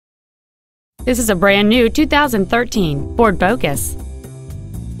This is a brand new 2013 Ford Focus.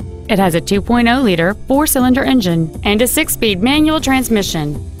 It has a 2.0-liter four-cylinder engine and a 6-speed manual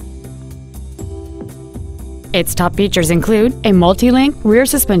transmission. Its top features include a multi-link rear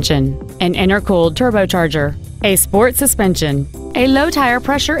suspension, an intercooled turbocharger, a sport suspension, a low tire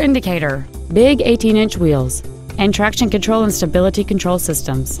pressure indicator, big 18-inch wheels, and traction control and stability control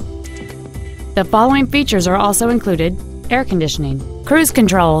systems. The following features are also included: air conditioning, cruise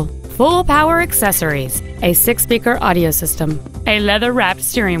control, full power accessories, a 6-speaker audio system, a leather-wrapped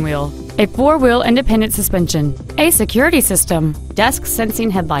steering wheel, a 4-wheel independent suspension, a security system, dusk sensing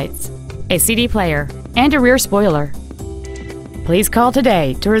headlights, a CD player, and a rear spoiler. Please call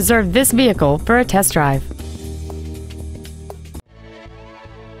today to reserve this vehicle for a test drive.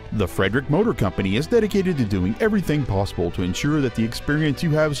 The Frederick Motor Company is dedicated to doing everything possible to ensure that the experience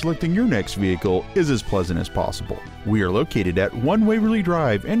you have selecting your next vehicle is as pleasant as possible. We are located at 1 Waverley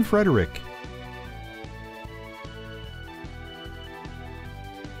Drive in Frederick.